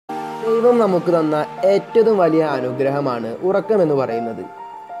ദൈവം നമുക്ക് തന്ന ഏറ്റവും വലിയ അനുഗ്രഹമാണ് ഉറക്കമെന്ന് പറയുന്നത്.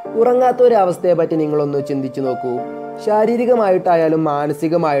 ഉറങ്ങാത്ത ഒരു അവസ്ഥയെ പറ്റി നിങ്ങളൊന്ന് ചിന്തിച്ചു നോക്കൂ. ശാരീരികമായിട്ടായാലും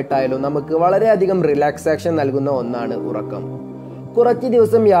മാനസികമായിട്ടായാലും നമുക്ക് വളരെയധികം റിലാക്സേഷൻ നൽകുന്ന ഒന്നാണ് ഉറക്കം. കുറച്ച്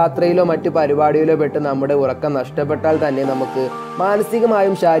ദിവസം യാത്രയിലോ മറ്റു പരിപാടിയിലോ പെട്ട് നമ്മുടെ ഉറക്കം നഷ്ടപ്പെട്ടാൽ തന്നെ നമുക്ക്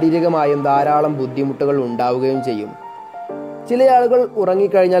മാനസികമായും ശാരീരികമായും ധാരാളം ബുദ്ധിമുട്ടുകൾ ഉണ്ടാവുകയും ചെയ്യും. ചില ആളുകൾ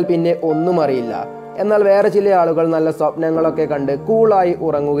ഉറങ്ങിക്കഴിഞ്ഞാൽ പിന്നെ ഒന്നും അറിയില്ല. എന്നാൽ വേറെ ചില ആളുകൾ നല്ല സ്വപ്നങ്ങളൊക്കെ കണ്ട് കൂളായി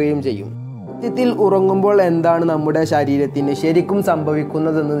ഉറങ്ങുകയും ചെയ്യും. സത്യത്തിൽ ഉറങ്ങുമ്പോൾ എന്താണ് നമ്മുടെ ശരീരത്തിന് ശരിക്കും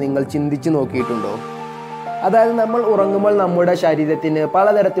സംഭവിക്കുന്നതെന്ന് നിങ്ങൾ ചിന്തിച്ചു നോക്കിയിട്ടുണ്ടോ? അതായത് നമ്മൾ ഉറങ്ങുമ്പോൾ നമ്മുടെ ശരീരത്തിന്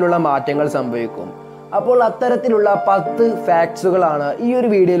പലതരത്തിലുള്ള മാറ്റങ്ങൾ സംഭവിക്കും. അപ്പോൾ അത്തരത്തിലുള്ള 10 ഫാക്ട്സുകളാണ് ഈ ഒരു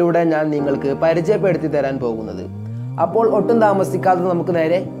വീഡിയോയിലൂടെ ഞാൻ നിങ്ങൾക്ക് പരിചയപ്പെടുത്തി തരാൻ പോകുന്നത്. അപ്പോൾ ഒട്ടും താമസിക്കാതെ നമുക്ക്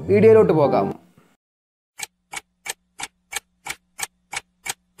നേരെ വീഡിയോയിലോട്ട് പോകാം.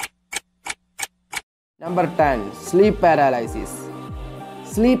 Number 10, sleep പാരാലൈസിസ്.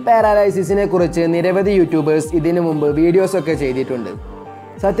 സ്ലീപ്പ് പാരാലൈസിസിനെ കുറിച്ച് നിരവധി യൂട്യൂബേഴ്സ് ഇതിനു മുമ്പ് വീഡിയോസൊക്കെ ചെയ്തിട്ടുണ്ട്.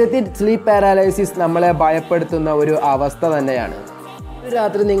 സത്യത്തിൽ സ്ലീപ്പ് പാരാലൈസിസ് നമ്മളെ ഭയപ്പെടുത്തുന്ന ഒരു അവസ്ഥ തന്നെയാണ്. ഒരു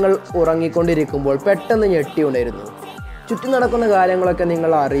രാത്രി നിങ്ങൾ ഉറങ്ങിക്കൊണ്ടിരിക്കുമ്പോൾ പെട്ടെന്ന് ഞെട്ടി ഉണരുന്നു. ചുറ്റും നടക്കുന്ന കാര്യങ്ങളൊക്കെ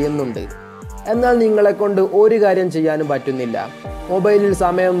നിങ്ങൾ അറിയുന്നുണ്ട്. എന്നാൽ നിങ്ങളെ കൊണ്ട് ഒരു കാര്യം ചെയ്യാനും പറ്റുന്നില്ല. മൊബൈലിൽ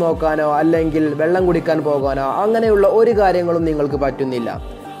സമയം നോക്കാനോ അല്ലെങ്കിൽ വെള്ളം കുടിക്കാൻ പോകാനോ അങ്ങനെയുള്ള ഒരു കാര്യങ്ങളും നിങ്ങൾക്ക് പറ്റുന്നില്ല.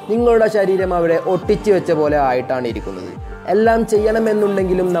 നിങ്ങളുടെ ശരീരം അവിടെ ഒട്ടിച്ചു വെച്ച പോലെ ആയിട്ടാണ് ഇരിക്കുന്നത്. എല്ലാം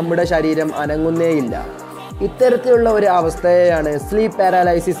ചെയ്യണമെന്നുണ്ടെങ്കിലും നമ്മുടെ ശരീരം അനങ്ങുന്നേയില്ല. ഇത്തരത്തിലുള്ള ഒരു അവസ്ഥയെയാണ് സ്ലീപ്പ്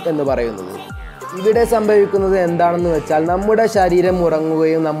പാരാലൈസിസ് എന്ന് പറയുന്നത്. ഇവിടെ സംഭവിക്കുന്നത് എന്താണെന്ന് വെച്ചാൽ നമ്മുടെ ശരീരം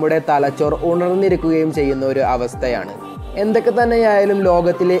ഉറങ്ങുകയും നമ്മുടെ തലച്ചോർ ഉണർന്നിരിക്കുകയും ചെയ്യുന്ന ഒരു അവസ്ഥയാണ്. എന്തൊക്കെ തന്നെയായാലും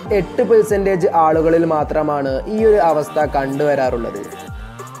ലോകത്തിലെ 8% ആളുകളിൽ മാത്രമാണ് ഈ ഒരു അവസ്ഥ കണ്ടുവരാറുള്ളത്.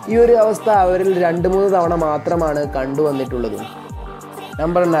 ഈ ഒരു അവസ്ഥ അവരിൽ 2-3 തവണ മാത്രമാണ് കണ്ടുവന്നിട്ടുള്ളതും.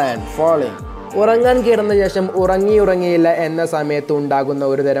 Number 9, falling. ഉറങ്ങാൻ കിടന്ന ശേഷം ഉറങ്ങിയില്ല എന്ന സമയത്ത് ഉണ്ടാകുന്ന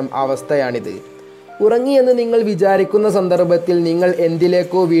ഒരു തരം അവസ്ഥയാണിത്. ഉറങ്ങിയെന്ന് നിങ്ങൾ വിചാരിക്കുന്ന സന്ദർഭത്തിൽ നിങ്ങൾ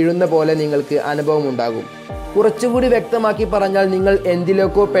എന്തിലേക്കോ വീഴുന്ന പോലെ നിങ്ങൾക്ക് അനുഭവം ഉണ്ടാകും. കുറച്ചുകൂടി വ്യക്തമാക്കി പറഞ്ഞാൽ നിങ്ങൾ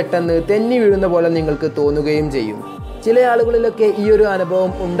എന്തിലേക്കോ പെട്ടെന്ന് തെന്നി വീഴുന്ന പോലെ നിങ്ങൾക്ക് തോന്നുകയും ചെയ്യും. ചില ആളുകളിലൊക്കെ ഈ ഒരു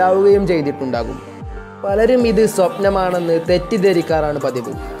അനുഭവം ഉണ്ടാവുകയും ചെയ്തിട്ടുണ്ടാകും. പലരും ഇത് സ്വപ്നമാണെന്ന് തെറ്റിദ്ധരിക്കാറാണ്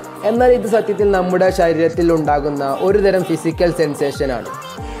പതിവ്. എന്നാൽ ഇത് സത്യത്തിൽ നമ്മുടെ ശരീരത്തിൽ ഉണ്ടാകുന്ന ഒരു തരം ഫിസിക്കൽ സെൻസേഷനാണ്.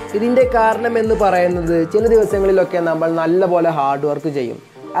 ഇതിൻ്റെ കാരണം എന്ന് പറയുന്നത് ചില ദിവസങ്ങളിലൊക്കെ നമ്മൾ നല്ലപോലെ ഹാർഡ് വർക്ക് ചെയ്യും,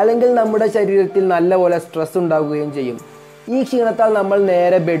 അല്ലെങ്കിൽ നമ്മുടെ ശരീരത്തിൽ നല്ലപോലെ സ്ട്രെസ് ഉണ്ടാകുകയും ചെയ്യും. ഈ ക്ഷീണത്താൽ നമ്മൾ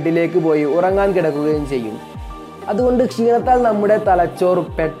നേരെ ബെഡിലേക്ക് പോയി ഉറങ്ങാൻ കിടക്കുകയും ചെയ്യും. അതുകൊണ്ട് ക്ഷീണത്താൽ നമ്മുടെ തലച്ചോർ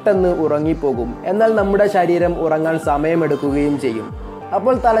പെട്ടെന്ന് ഉറങ്ങിപ്പോകും. എന്നാൽ നമ്മുടെ ശരീരം ഉറങ്ങാൻ സമയമെടുക്കുകയും ചെയ്യും.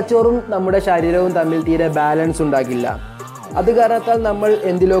 അപ്പോൾ തലച്ചോറും നമ്മുടെ ശരീരവും തമ്മിൽ തീരെ ബാലൻസ് ഉണ്ടാകില്ല. അത് കാരണത്താൽ നമ്മൾ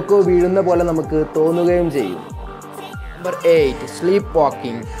എന്തിലേക്കോ വീഴുന്ന പോലെ നമുക്ക് തോന്നുകയും ചെയ്യും. Number 8, sleep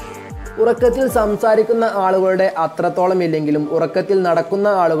walking. ഉറക്കത്തിൽ സംസാരിക്കുന്ന ആളുകളുടെ അത്രത്തോളം ഇല്ലെങ്കിലും ഉറക്കത്തിൽ നടക്കുന്ന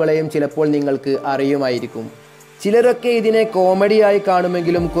ആളുകളെയും ചിലപ്പോൾ നിങ്ങൾക്ക് അറിയുമായിരിക്കും. ചിലരൊക്കെ ഇതിനെ കോമഡിയായി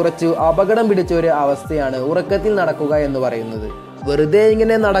കാണുമെങ്കിലും കുറച്ച് അപകടം പിടിച്ച ഒരു അവസ്ഥയാണ് ഉറക്കത്തിൽ നടക്കുക എന്ന് പറയുന്നത്. വെറുതെ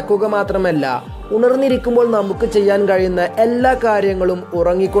ഇങ്ങനെ നടക്കുക മാത്രമല്ല, ഉണർന്നിരിക്കുമ്പോൾ നമുക്ക് ചെയ്യാൻ കഴിയുന്ന എല്ലാ കാര്യങ്ങളും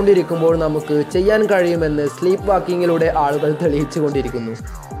ഉറങ്ങിക്കൊണ്ടിരിക്കുമ്പോൾ നമുക്ക് ചെയ്യാൻ കഴിയുമെന്ന് സ്ലീപ്പ് വാക്കിങ്ങിലൂടെ ആളുകൾ തെളിയിച്ചു കൊണ്ടിരിക്കുന്നു.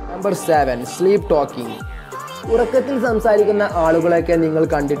 Number 7, sleep talking. ഉറക്കത്തിൽ സംസാരിക്കുന്ന ആളുകളെയൊക്കെ നിങ്ങൾ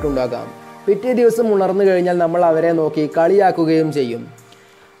കണ്ടിട്ടുണ്ടാകാം. പിറ്റേ ദിവസം ഉണർന്നു കഴിഞ്ഞാൽ നമ്മൾ അവരെ നോക്കി കളിയാക്കുകയും ചെയ്യും.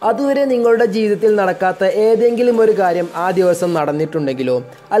 അതുവരെ നിങ്ങളുടെ ജീവിതത്തിൽ നടക്കാത്ത ഏതെങ്കിലും ഒരു കാര്യം ആ ദിവസം നടന്നിട്ടുണ്ടെങ്കിലോ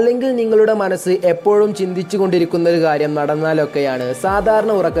അല്ലെങ്കിൽ നിങ്ങളുടെ മനസ്സ് എപ്പോഴും ചിന്തിച്ചു കൊണ്ടിരിക്കുന്ന ഒരു കാര്യം നടന്നാലൊക്കെയാണ്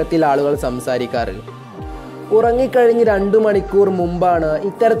സാധാരണ ഉറക്കത്തിൽ ആളുകൾ സംസാരിക്കാറ്. ഉറങ്ങിക്കഴിഞ്ഞ് 2 മണിക്കൂർ മുമ്പാണ്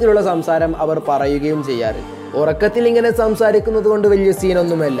ഇത്തരത്തിലുള്ള സംസാരം അവർ പറയുകയും ചെയ്യാറ്. ഉറക്കത്തിൽ ഇങ്ങനെ സംസാരിക്കുന്നത് കൊണ്ട് വലിയ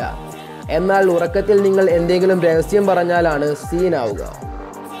സീനൊന്നുമല്ല. എന്നാൽ ഉറക്കത്തിൽ നിങ്ങൾ എന്തെങ്കിലും രഹസ്യം പറഞ്ഞാലാണ് സീനാവുക.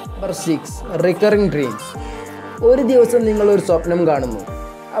 Number 6, recurring dreams. ഒരു ദിവസം നിങ്ങൾ ഒരു സ്വപ്നം കാണുന്നു.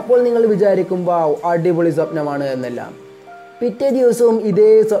 അപ്പോൾ നിങ്ങൾ വിചാരിക്കും വാവ് അടിപൊളി സ്വപ്നമാണ് എന്നെല്ലാം. പിറ്റേ ദിവസവും ഇതേ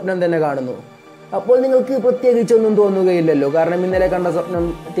സ്വപ്നം തന്നെ കാണുന്നു. അപ്പോൾ നിങ്ങൾക്ക് പ്രത്യേകിച്ചൊന്നും തോന്നുകയില്ലല്ലോ, കാരണം ഇന്നലെ കണ്ട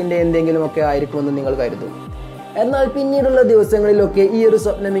സ്വപ്നത്തിൻ്റെ എന്തെങ്കിലുമൊക്കെ ആയിരിക്കുമെന്ന് നിങ്ങൾ കരുതും. എന്നാൽ പിന്നീടുള്ള ദിവസങ്ങളിലൊക്കെ ഈ ഒരു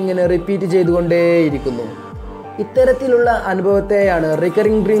സ്വപ്നം ഇങ്ങനെ റിപ്പീറ്റ് ചെയ്തുകൊണ്ടേയിരിക്കുന്നു. ഇത്തരത്തിലുള്ള അനുഭവത്തെയാണ്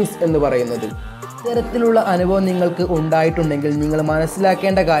റിക്കറിംഗ് ഡ്രീംസ് എന്ന് പറയുന്നത്. ഇത്തരത്തിലുള്ള അനുഭവം നിങ്ങൾക്ക് ഉണ്ടായിട്ടുണ്ടെങ്കിൽ നിങ്ങൾ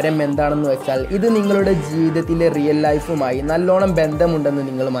മനസ്സിലാക്കേണ്ട കാര്യം എന്താണെന്ന് വെച്ചാൽ ഇത് നിങ്ങളുടെ ജീവിതത്തിലെ റിയൽ ലൈഫുമായി നല്ലോണം ബന്ധമുണ്ടെന്ന്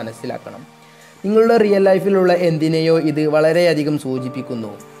നിങ്ങൾ മനസ്സിലാക്കണം. നിങ്ങളുടെ റിയൽ ലൈഫിലുള്ള എന്തിനെയോ ഇത് വളരെയധികം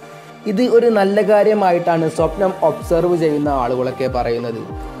സൂചിപ്പിക്കുന്നു. ഇത് ഒരു നല്ല കാര്യമായിട്ടാണ് സ്വപ്നം ഒബ്സർവ് ചെയ്യുന്ന ആളുകളൊക്കെ പറയുന്നത്.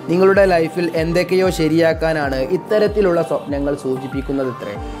 നിങ്ങളുടെ ലൈഫിൽ എന്തൊക്കെയോ ശരിയാക്കാനാണ് ഇത്തരത്തിലുള്ള സ്വപ്നങ്ങൾ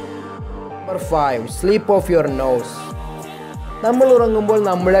സൂചിപ്പിക്കുന്നതത്രേ. Number 5, sleep of your nose. നമ്മൾ ഉറങ്ങുമ്പോൾ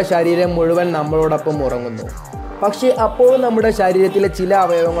നമ്മുടെ ശരീരം മുഴുവൻ നമ്മളോടൊപ്പം ഉറങ്ങുന്നു. പക്ഷേ അപ്പോഴും നമ്മുടെ ശരീരത്തിലെ ചില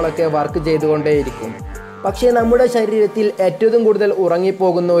അവയവങ്ങളൊക്കെ വർക്ക് ചെയ്തുകൊണ്ടേയിരിക്കും. പക്ഷേ നമ്മുടെ ശരീരത്തിൽ ഏറ്റവും കൂടുതൽ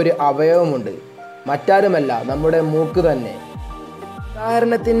ഉറങ്ങിപ്പോകുന്ന ഒരു അവയവമുണ്ട്. മറ്റാരുമല്ല, നമ്മുടെ മൂക്ക് തന്നെ.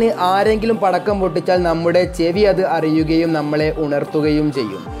 ഉദാഹരണത്തിന് ആരെങ്കിലും പടക്കം പൊട്ടിച്ചാൽ നമ്മുടെ ചെവി അത് അറിയുകയും നമ്മളെ ഉണർത്തുകയും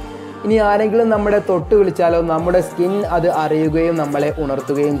ചെയ്യും. ഇനി ആരെങ്കിലും നമ്മളെ തൊട്ട് വിളിച്ചാലോ നമ്മുടെ സ്കിൻ അത് അറിയുകയും നമ്മളെ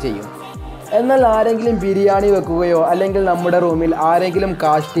ഉണർത്തുകയും ചെയ്യും. എന്നാൽ ആരെങ്കിലും ബിരിയാണി വെക്കുകയോ അല്ലെങ്കിൽ നമ്മുടെ റൂമിൽ ആരെങ്കിലും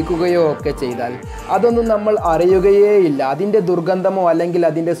കാഷ്ടിക്കുകയോ ഒക്കെ ചെയ്താൽ അതൊന്നും നമ്മൾ അറിയുകയേയില്ല. അതിൻ്റെ ദുർഗന്ധമോ അല്ലെങ്കിൽ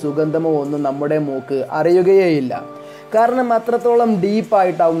അതിൻ്റെ സുഗന്ധമോ ഒന്നും നമ്മുടെ മൂക്ക് അറിയുകയേയില്ല. കാരണം അത്രത്തോളം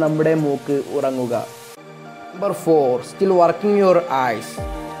ഡീപ്പായിട്ടാവും നമ്മുടെ മൂക്ക് ഉറങ്ങുക. Number 4, still working your eyes.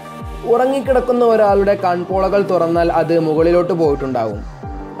 ഉറങ്ങിക്കിടക്കുന്ന ഒരാളുടെ കൺപോളകൾ തുറന്നാൽ അത് മുകളിലോട്ട് പോയിട്ടുണ്ടാകും.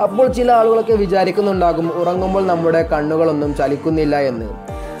 അപ്പോൾ ചില ആളുകളൊക്കെ വിചാരിക്കുന്നുണ്ടാകും ഉറങ്ങുമ്പോൾ നമ്മുടെ കണ്ണുകളൊന്നും ചലിക്കുന്നില്ല എന്ന്.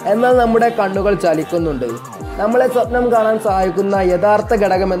 എന്നാൽ നമ്മുടെ കണ്ണുകൾ ചലിക്കുന്നുണ്ട്. നമ്മളെ സ്വപ്നം കാണാൻ സഹായിക്കുന്ന യഥാർത്ഥ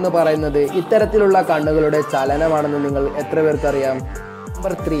ഘടകം എന്ന് പറയുന്നത് ഇത്തരത്തിലുള്ള കണ്ണുകളുടെ ചലനമാണെന്ന് നിങ്ങൾ എത്ര പേർക്കറിയാം?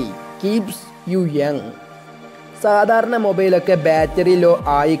 Number 3, keeps you young. സാധാരണ മൊബൈലൊക്കെ ബാറ്ററി ലോ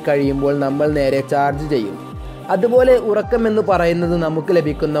ആയി കഴിയുമ്പോൾ നമ്മൾ നേരെ ചാർജ് ചെയ്യും. അതുപോലെ ഉറക്കം എന്ന് പറയുന്നത് നമുക്ക്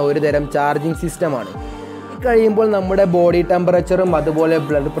ലഭിക്കുന്ന ഒരു തരം ചാർജിങ് സിസ്റ്റമാണ്. കഴിയുമ്പോൾ നമ്മുടെ ബോഡി ടെമ്പറേച്ചറും അതുപോലെ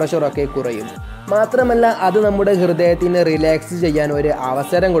ബ്ലഡ് പ്രഷറൊക്കെ കുറയും. മാത്രമല്ല അത് നമ്മുടെ ഹൃദയത്തിന് റിലാക്സ് ചെയ്യാൻ ഒരു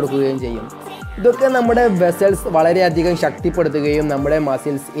അവസരം കൊടുക്കുകയും ചെയ്യും. ഇതൊക്കെ നമ്മുടെ വെസൽസ് വളരെയധികം ശക്തിപ്പെടുത്തുകയും നമ്മുടെ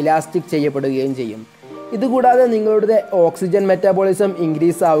മസിൽസ് ഇലാസ്റ്റിക് ചെയ്യപ്പെടുകയും ചെയ്യും. ഇതുകൂടാതെ നിങ്ങളുടെ ഓക്സിജൻ മെറ്റാബോളിസം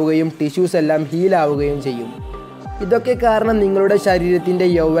ഇൻക്രീസ് ആവുകയും ടിഷ്യൂസ് എല്ലാം ഹീലാവുകയും ചെയ്യും. ഇതൊക്കെ കാരണം നിങ്ങളുടെ ശരീരത്തിൻ്റെ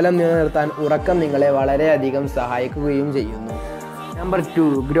യൗവനം നിലനിർത്താൻ ഉറക്കം നിങ്ങളെ വളരെയധികം സഹായിക്കുകയും ചെയ്യുന്നു. Number 2,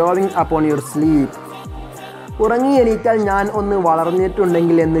 growing upon your sleep. ഉറങ്ങി എണീറ്റാൽ ഞാൻ ഒന്ന്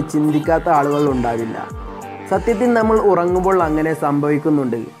വളർന്നിട്ടുണ്ടെങ്കിൽ എന്ന് ചിന്തിക്കാത്ത ആളുകൾ ഉണ്ടാവില്ല. സത്യത്തിൽ നമ്മൾ ഉറങ്ങുമ്പോൾ അങ്ങനെ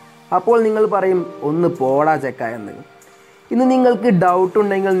സംഭവിക്കുന്നുണ്ട്. അപ്പോൾ നിങ്ങൾ പറയും ഒന്ന് പോടാ ചെക്ക എന്ന്. ഇന്ന് നിങ്ങൾക്ക് ഡൗട്ട്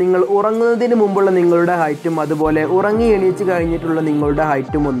ഉണ്ടെങ്കിൽ നിങ്ങൾ ഉറങ്ങുന്നതിന് മുമ്പുള്ള നിങ്ങളുടെ ഹൈറ്റും അതുപോലെ ഉറങ്ങി എണീച്ച് കഴിഞ്ഞിട്ടുള്ള നിങ്ങളുടെ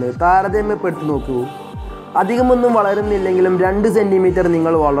ഹൈറ്റും ഒന്ന് താരതമ്യപ്പെടുത്തി നോക്കൂ. അധികമൊന്നും വളരുന്നില്ലെങ്കിലും 2 സെൻറ്റിമീറ്റർ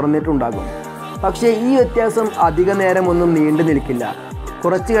നിങ്ങൾ വളർന്നിട്ടുണ്ടാകും. പക്ഷേ ഈ വ്യത്യാസം അധിക നേരമൊന്നും നീണ്ടു നിൽക്കില്ല.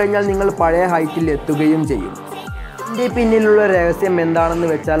 കുറച്ച് കഴിഞ്ഞാൽ നിങ്ങൾ പഴയ ഹൈറ്റിൽ എത്തുകയും ചെയ്യും. ഇതിൻ്റെ പിന്നിലുള്ള രഹസ്യം എന്താണെന്ന്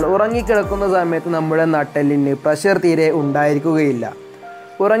വെച്ചാൽ ഉറങ്ങിക്കിടക്കുന്ന സമയത്ത് നമ്മുടെ നട്ടെല്ലിന് പ്രഷർ തീരെ ഉണ്ടായിരിക്കുകയില്ല.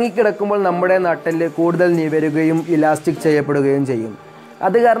 ഉറങ്ങിക്കിടക്കുമ്പോൾ നമ്മുടെ നട്ടെല്ല് കൂടുതൽ നിവരുകയും ഇലാസ്റ്റിക് ചെയ്യപ്പെടുകയും ചെയ്യും.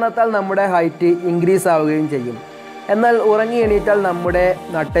 അത് കാരണത്താൽ നമ്മുടെ ഹൈറ്റ് ഇൻക്രീസ് ആവുകയും ചെയ്യും. എന്നാൽ ഉറങ്ങി എണീറ്റാൽ നമ്മുടെ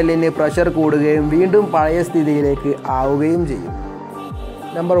നട്ടെല്ലിന് പ്രഷർ കൂടുകയും വീണ്ടും പഴയ സ്ഥിതിയിലേക്ക് ആവുകയും ചെയ്യും.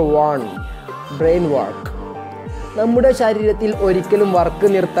 Number 1, brain work. നമ്മുടെ ശരീരത്തിൽ ഒരിക്കലും വർക്ക്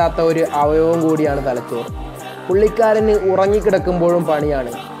നിർത്താത്ത ഒരു അവയവം കൂടിയാണ് തലച്ചോർ. പുള്ളിക്കാരന് ഉറങ്ങിക്കിടക്കുമ്പോഴും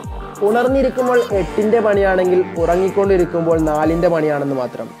പണിയാണ്. ഉണർന്നിരിക്കുമ്പോൾ 8ൻ്റെ പണിയാണെങ്കിൽ ഉറങ്ങിക്കൊണ്ടിരിക്കുമ്പോൾ 4ൻ്റെ പണിയാണെന്ന്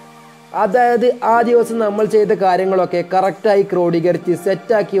മാത്രം. അതായത് ആ ദിവസം നമ്മൾ ചെയ്ത കാര്യങ്ങളൊക്കെ കറക്റ്റായി ക്രോഡീകരിച്ച്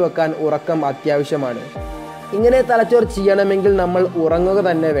സെറ്റാക്കി വെക്കാൻ ഉറക്കം അത്യാവശ്യമാണ്. ഇങ്ങനെ തലച്ചോർ ചെയ്യണമെങ്കിൽ നമ്മൾ ഉറങ്ങുക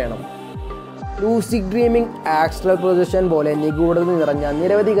തന്നെ വേണം. ലൂസിഡ് ഡ്രീമിംഗ്, ആസ്ട്രൽ പ്രൊജക്ഷൻ പോലെ നിഗൂഢത നിറഞ്ഞ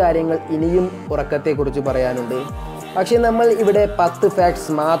നിരവധി കാര്യങ്ങൾ ഇനിയും ഉറക്കത്തെക്കുറിച്ച് പറയാനുണ്ട്. പക്ഷേ നമ്മൾ ഇവിടെ 10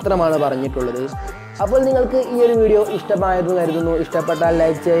 ഫാക്ട്സ് മാത്രമാണ് പറഞ്ഞിട്ടുള്ളത്. അപ്പോൾ നിങ്ങൾക്ക് ഈ ഒരു വീഡിയോ ഇഷ്ടമായെന്ന് കരുതുന്നു. ഇഷ്ടപ്പെട്ടാൽ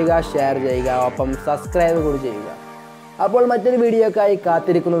ലൈക്ക് ചെയ്യുക, ഷെയർ ചെയ്യുക, ഒപ്പം സബ്സ്ക്രൈബ് കൂടി ചെയ്യുക. അപ്പോൾ മറ്റൊരു വീഡിയോക്കായി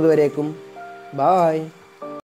കാത്തിരിക്കുന്നതുവരേക്കും ബായ്.